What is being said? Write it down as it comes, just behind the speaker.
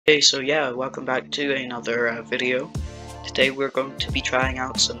Hey, so yeah, welcome back to another video. Today we're going to be trying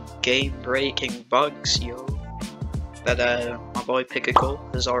out some game-breaking bugs, that my boy Pickle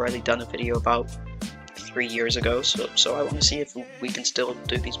has already done a video about 3 years ago, so I want to see if we can still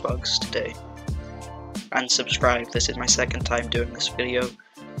do these bugs today. And subscribe, this is my second time doing this video,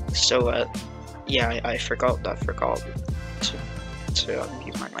 so yeah, I forgot to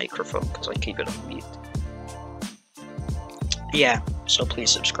unmute my microphone because I keep it on mute. Yeah, so please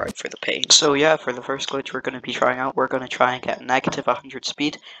subscribe for the pain. So yeah, for the first glitch we're going to be trying out, we're going to try and get negative 100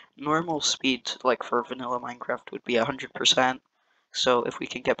 speed. Normal speed, like for vanilla Minecraft, would be 100%. So if we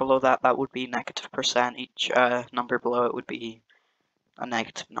can get below that, that would be negative percent. Each number below it would be a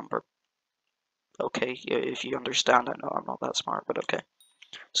negative number. Okay, if you understand, I know I'm not that smart, but okay.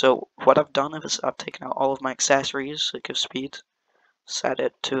 So what I've done is I've taken out all of my accessories that give speed, set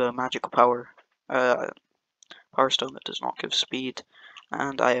it to a magical power stone that does not give speed,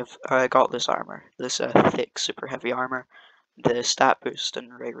 and I have got this armor, this thick, super heavy armor. The stat boost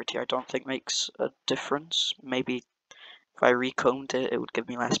and rarity I don't think makes a difference. Maybe if I recombed it, it would give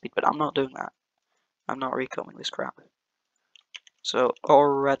me less speed, but I'm not doing that. I'm not recombing this crap. So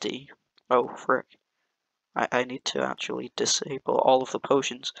already, oh frick, I need to actually disable all of the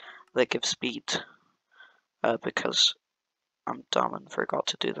potions that give speed, because I'm dumb and forgot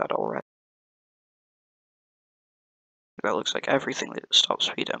to do that already. That looks like everything that stops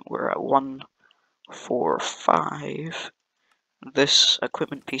speed, and we're at 1, 4, 5. This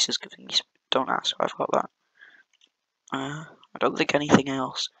equipment piece is giving me. Don't ask, I've got that. I don't think anything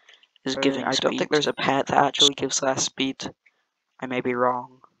else is giving speed. I don't think there's a pet that actually gives that speed. I may be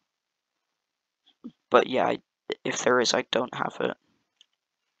wrong. But yeah, if there is, I don't have it.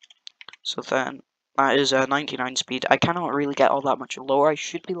 So then, that is 99 speed. I cannot really get all that much lower. I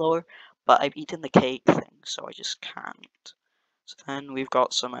should be lower, but I've eaten the cake thing, so I just can't. So then we've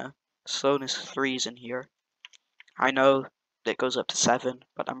got some slowness 3s in here. I know it goes up to 7,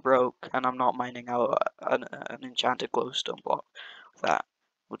 but I'm broke and I'm not mining out an enchanted glowstone block. That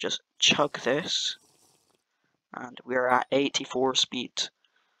we'll just chug this, and we're at 84 speed.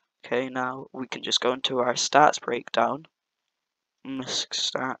 Okay, now we can just go into our stats breakdown. Misc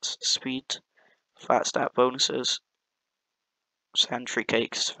stats, speed, flat stat bonuses, sentry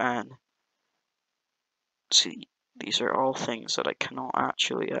cakes, fan. See, these are all things that I cannot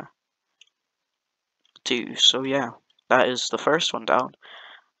actually do. So yeah, that is the first one down.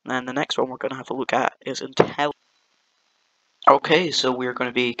 And then the next one we're going to have a look at is intelligence. Okay, so we're going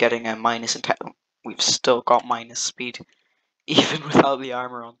to be getting a minus intelligence. We've still got minus speed, even without the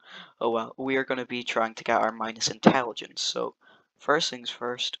armor on. Oh well, we are going to be trying to get our minus intelligence. So, first things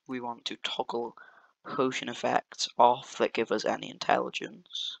first, we want to toggle potion effects off that give us any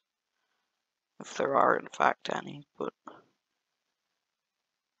intelligence. If there are, in fact, any, but.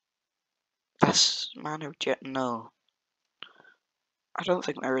 That's manner jet. No. I don't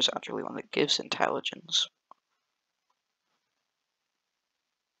think there is actually one that gives intelligence.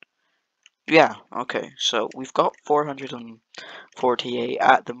 Yeah, okay, so we've got 448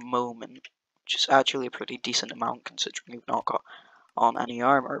 at the moment, which is actually a pretty decent amount considering we've not got on any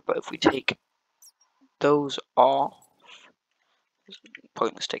armor, but if we take those off,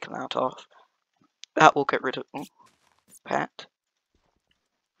 pointless taking that off, that will get rid of, pet.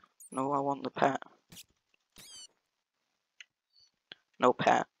 No, I want the pet. No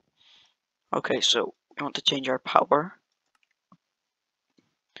pet. Okay, so we want to change our power.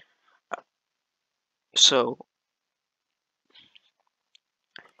 So,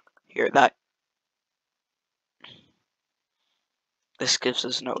 here, this gives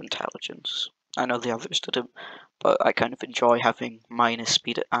us no intelligence. I know the others didn't, but I kind of enjoy having minus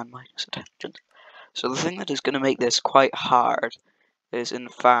speed and minus intelligence. So the thing that is going to make this quite hard is in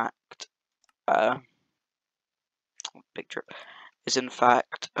fact, big drip, is in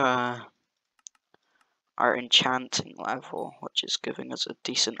fact our enchanting level, which is giving us a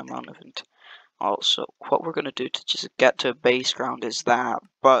decent amount of also, what we're going to do to just get to base ground is that,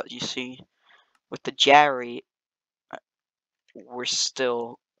 but you see, with the Jerry, we're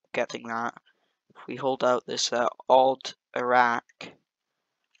still getting that. If we hold out this odd Iraq,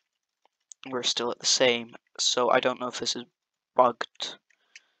 we're still at the same, so I don't know if this is bugged,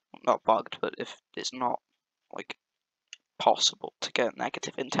 not bugged, but if it's not, like, possible to get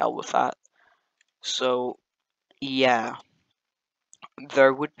negative intel with that. So, yeah.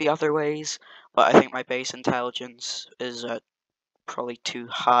 There would be other ways, but I think my base intelligence is probably too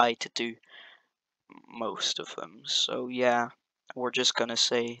high to do most of them. So yeah, we're just gonna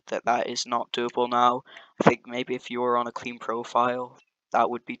say that that is not doable now. I think maybe if you were on a clean profile, that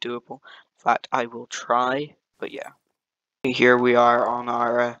would be doable. In fact, I will try, but yeah. Here we are on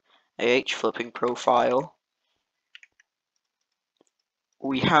our AH flipping profile.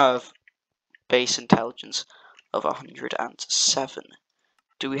 We have base intelligence of 107.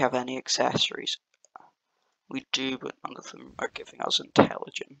 Do we have any accessories? We do, but none of them are giving us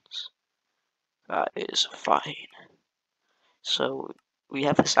intelligence. That is fine. So we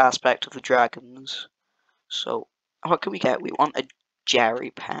have this aspect of the dragons. So what can we get? We want a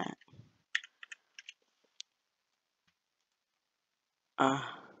Jerry pet.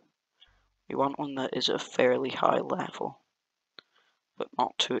 We want one that is a fairly high level, but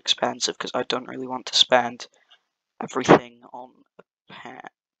not too expensive, because I don't really want to spend everything on a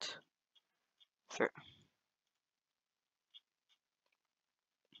pet.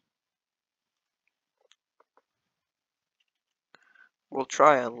 We'll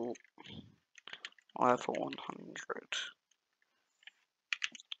try a level 100.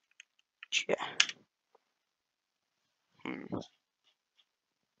 Yeah.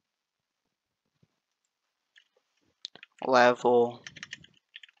 Level.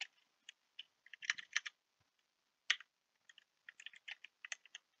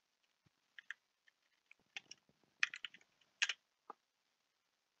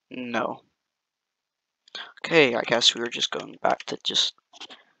 No. Okay, I guess we were just going back to just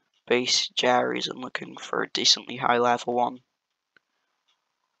base Jerry's and looking for a decently high level one.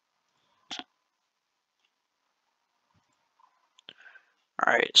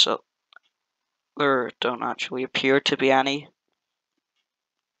 Alright, so there don't actually appear to be any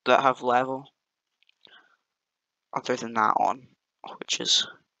that have level other than that one, which is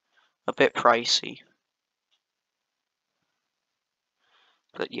a bit pricey.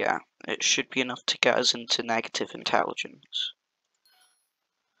 But yeah, it should be enough to get us into negative intelligence.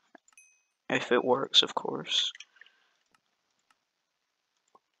 If it works, of course.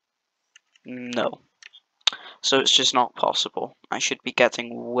 No. So it's just not possible. I should be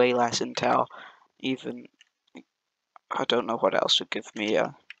getting way less intel. Even, I don't know what else would give me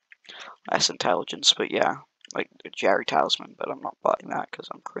less intelligence, but yeah, like the Jerry Talisman, but I'm not buying that because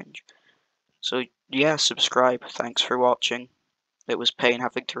I'm cringe. So yeah, subscribe. Thanks for watching. It was pain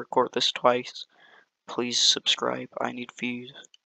having to record this twice. Please subscribe. I need views.